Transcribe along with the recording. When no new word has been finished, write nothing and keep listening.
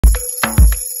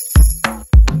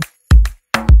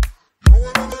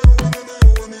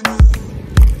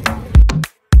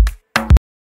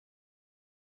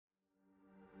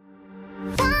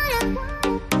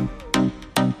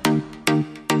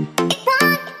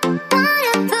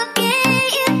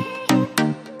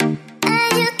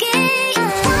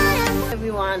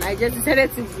just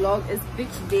decided to vlog. It's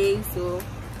beach day, so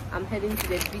I'm heading to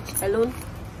the beach alone.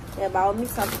 Yeah, but I'll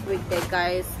meet up with the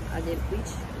guys at the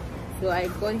beach. So I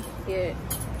got here.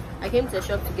 I came to the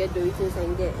shop to get Doritos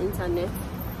and get internet.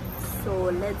 So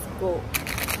let's go.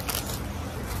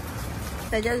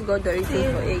 I just got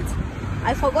Doritos for 8.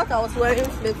 I forgot I was wearing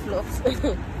flip-flops.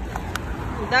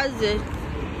 That's the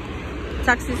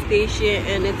taxi station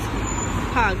and it's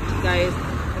packed, guys.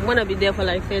 I'm gonna be there for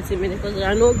like 30 minutes because there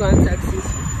are no grand taxis.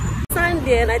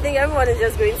 Sunday and I think everyone is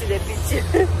just going to the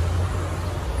beach.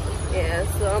 Yeah,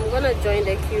 so I'm gonna join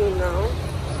the queue now.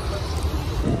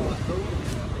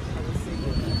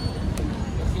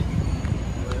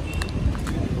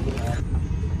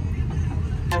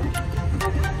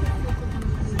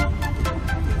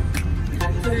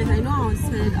 So guys, I know I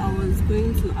said I was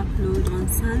going to upload on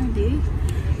Sunday,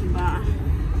 but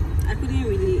I couldn't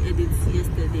really edit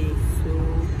yesterday, so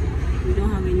we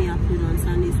don't have any upload on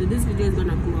Sunday. So this video is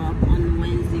gonna go up on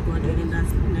Wednesday, God willing,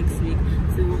 that's next week.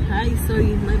 So hi,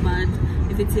 sorry, my bad.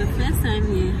 If it's your first time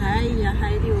here, hi, you're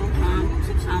highly welcome.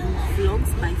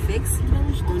 Vlogs by Fex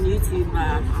on YouTube.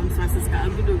 I'm Francisca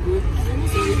Agudogo.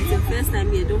 So if it's your first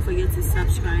time here, don't forget to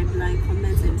subscribe, like,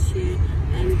 comment and share.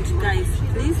 And guys,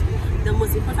 please, the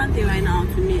most important thing right now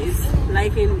to me is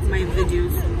liking my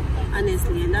videos,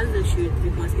 honestly, and that's the truth,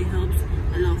 because it helps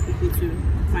a lot of people to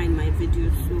find my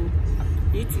videos. So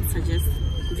YouTube suggests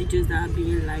videos that are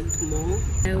being liked more.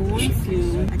 I want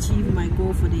to achieve my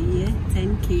goal for the year,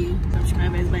 10k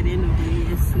subscribers by the end of the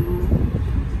year. So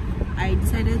I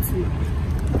decided to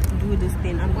do this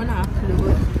thing. I'm gonna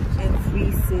upload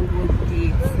every single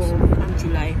day from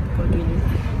July. God willing.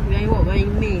 We're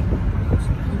in May.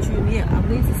 June. Yeah, I'm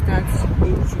going to start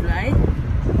in July,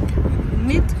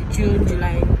 mid-June,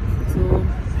 July. So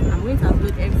I'm going to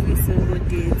upload every single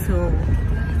day till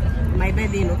my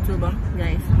birthday in October,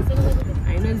 guys.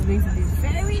 I know it's going to be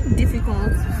very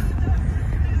difficult,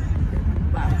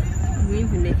 but I'm going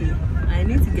to make it. I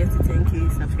need to get to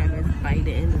 10k subscribers by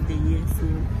the end of the year. So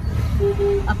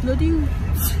uploading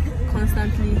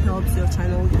constantly helps your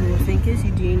channel grow. So in case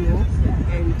you didn't know,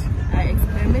 and I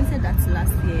experimented that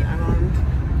last year around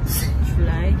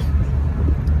July.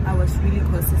 I was really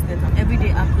consistent. Every day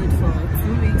upload for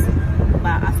 2 weeks,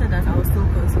 but after that I was so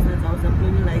consistent. I was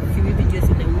uploading like 3 videos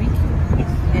in a week,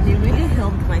 and it really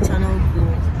helped my channel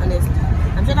grow, honestly.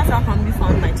 I'm sure that's how family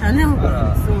found my channel.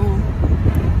 So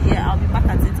yeah, I'll be back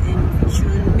at it in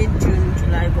June, mid-June,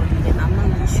 July, but then I'm not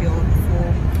really sure.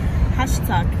 So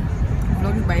hashtag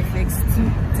vlogs by Fex to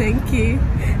 10k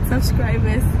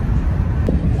subscribers.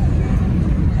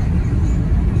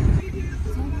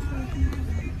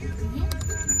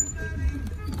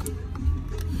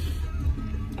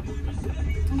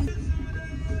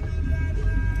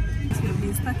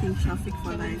 Stuck in traffic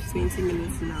for like 20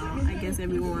 minutes now. I guess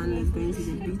everyone is going to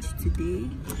the beach today.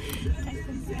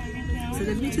 So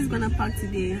the beach is gonna pack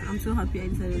today. I'm so happy I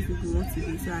decided to go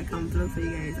today so I can vlog for you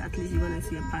guys. At least you're gonna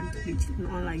see a packed beach,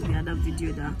 not like the other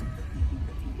video that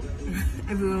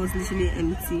everywhere was literally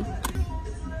empty.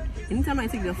 Anytime I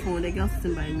take the phone, the girl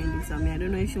sitting by me looks at me. I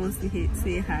don't know if she wants to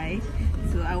say hi.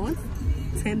 So I want to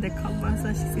turn the camera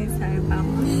so she says hi, but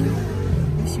I'm not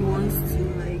sure if she wants to.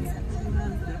 Like,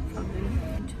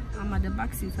 I'm at the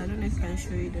back seat, so I don't know if I can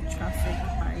show you the traffic,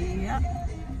 but yeah,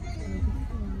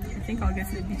 I think I'll get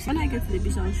to the beach. When I get to the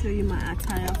beach, I'll show you my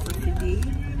attire for today.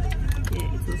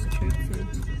 Yeah, it was thrifted.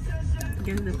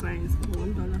 Guess the price,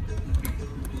 $1.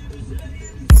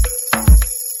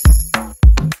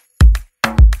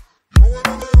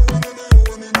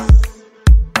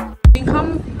 We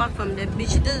come back from the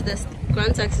beach. This is the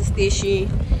Grand Taxi station.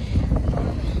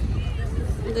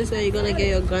 This is where you're gonna get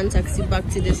your grand taxi back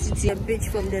to the city. The beach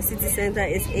from the city center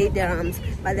is 8 dirhams,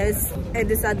 but there's a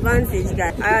disadvantage,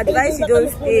 guys. I advise you don't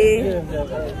stay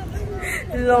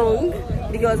long,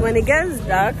 because when it gets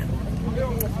dark,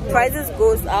 prices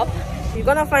goes up. You're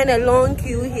gonna find a long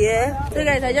queue here. So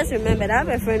guys, I just remembered I have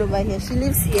a friend over here. She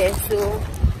lives here, so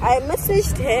I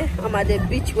messaged her. I'm at the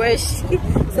beach where she,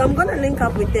 so I'm gonna link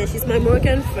up with her. She's my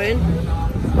Moroccan friend.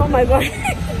 Oh my god.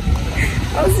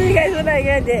 I'll see you guys when I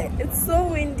get there. It's so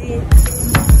windy.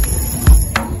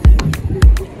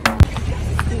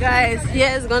 Guys,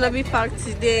 yeah, it's gonna be packed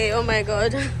today. Oh my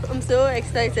god. I'm so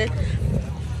excited.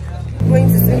 I'm going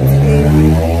to swim today.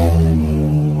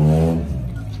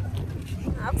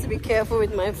 I have to be careful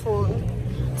with my phone.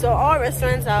 So all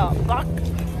restaurants are back.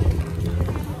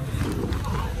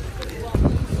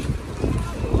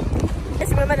 I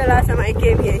just remember the last time I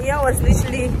came here. Here was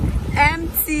literally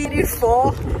empty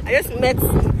before. I just met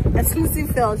Exclusive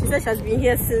Fell. She said she has been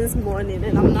here since morning,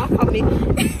 and I'm not coming.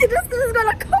 This thing is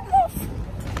gonna come off.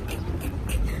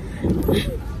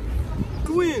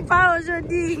 queen. Pas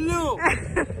aujourd'hui. No.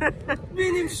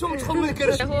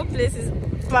 The whole place is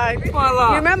packed.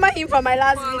 Voilà. Remember him from my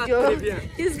last Voilà, video? très bien.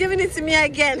 He's giving it to me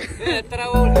again. So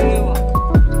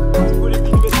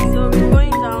we're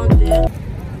going down there.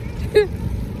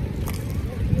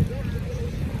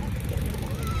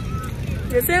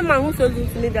 The same man who sold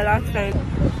it to me the last time.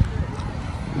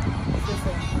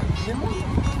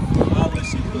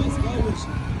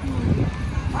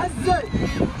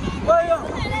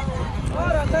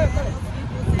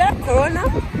 Corona?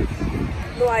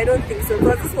 No, I don't think so,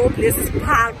 because this whole place is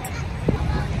packed.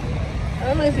 I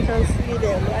don't know if you can see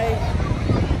them, right?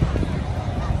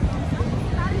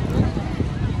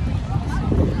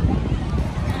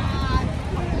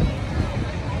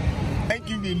 Thank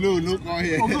you, look on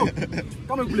here.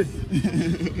 come and play.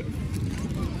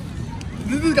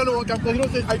 This is gonna work out because you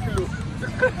don't say I feel low.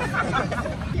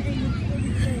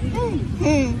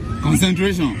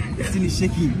 Concentration. Still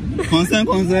shaking. Concern.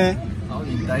 How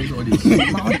he dies all this.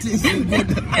 Mountains.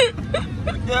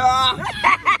 Yeah.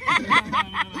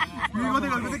 You go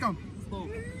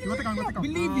take him.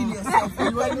 Believe in yourself.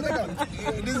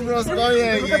 This bro's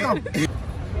going here.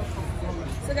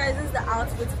 So guys, this is the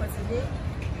outfit for today.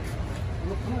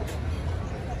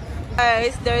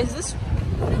 Guys, there is this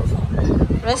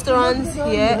restaurant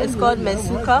here. It's called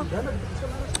Mezuka.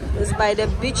 It's by the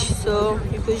beach, so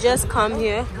you could just come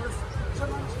here.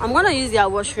 I'm gonna use their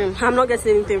washroom. I'm not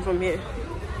getting anything from here.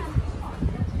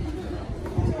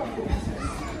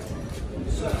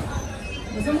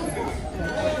 This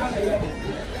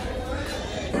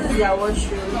is their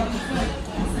washroom.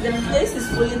 The place is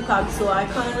fully packed, so I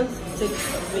can't take a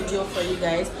video for you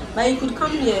guys. But you could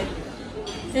come here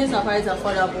since our price is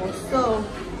affordable. So,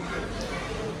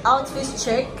 outfit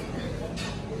check.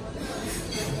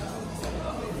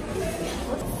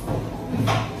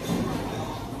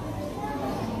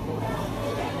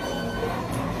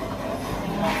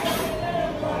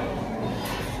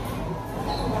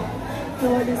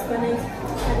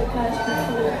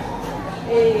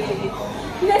 Hey,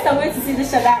 you guys are going to see the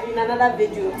shada in another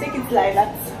video. Take it like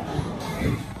that.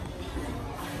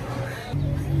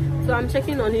 So I'm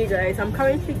checking on you guys. I'm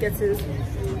currently getting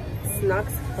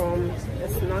snacks from a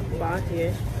snack bar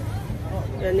here,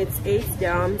 and it's 8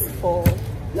 dirhams for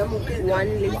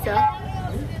 1 liter.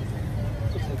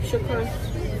 Shukran.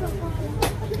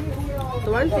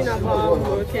 The one thing about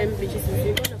Moroccan beaches is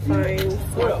you're gonna find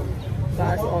snack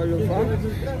bars all over.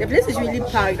 The place is really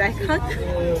packed. I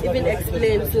can't even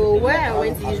explain. So where I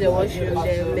went to use the washroom,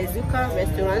 the Mezuka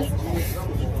restaurant,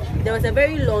 there was a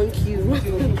very long queue.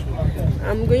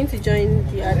 I'm going to join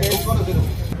the others.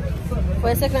 For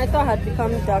a second I thought I had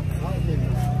become dark.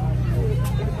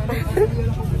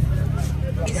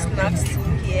 These snacks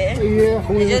here,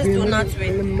 they just donuts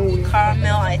with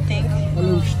caramel, I think.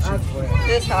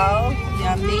 This is how they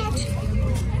are made.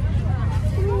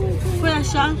 Where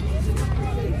Sha?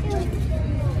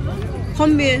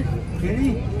 Combien?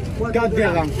 4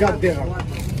 dirhams.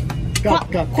 4.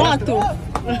 Cuatro.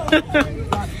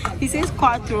 He says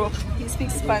cuatro. He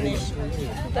speaks Spanish.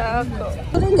 I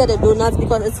couldn't get the donuts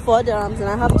because it's 4 dirhams and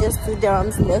I have just 2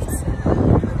 dirhams left.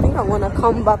 I think I'm gonna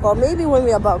come back, or maybe when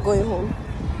we're about going home.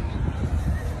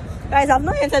 Guys, I've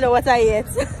not entered the water yet.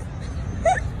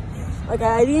 Okay,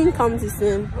 I didn't come to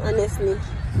swim, honestly.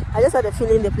 I just had a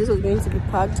feeling the place was going to be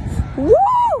packed. Woo!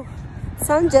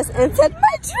 Sun just entered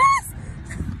my dress!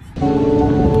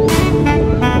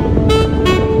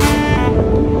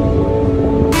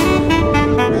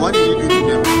 What did you do to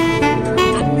them?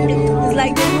 It's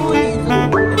like the morning.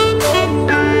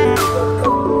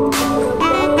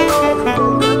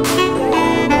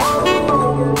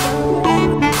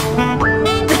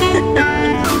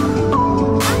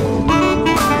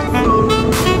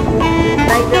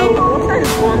 Like the water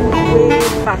is one way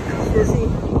back, you see.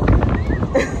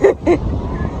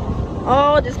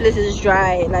 Oh, this place is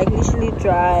dry, like literally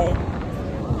dry.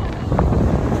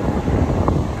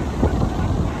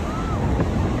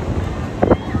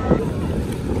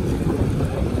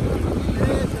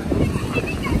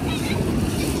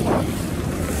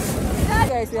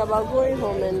 Guys, we're about going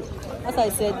home, and as I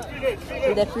said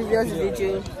in the previous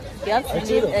video, you have to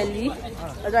leave early,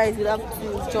 otherwise you have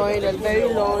to join a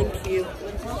very long queue.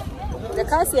 The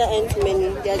cars here aren't many,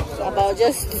 they're about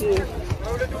just 2.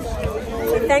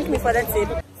 So thank me for that tip.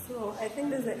 So I think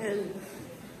this is the end.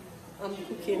 I'm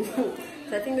cooking. So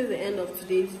I think this is the end of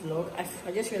today's vlog.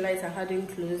 I just realized I hadn't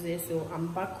closed it, so I'm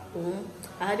back home.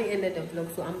 I hadn't ended the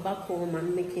vlog, so I'm back home.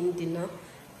 I'm making dinner.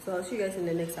 So I'll see you guys in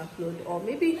the next upload, or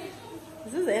maybe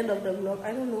this is the end of the vlog.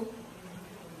 I don't know.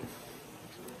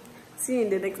 See you in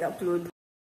the next upload.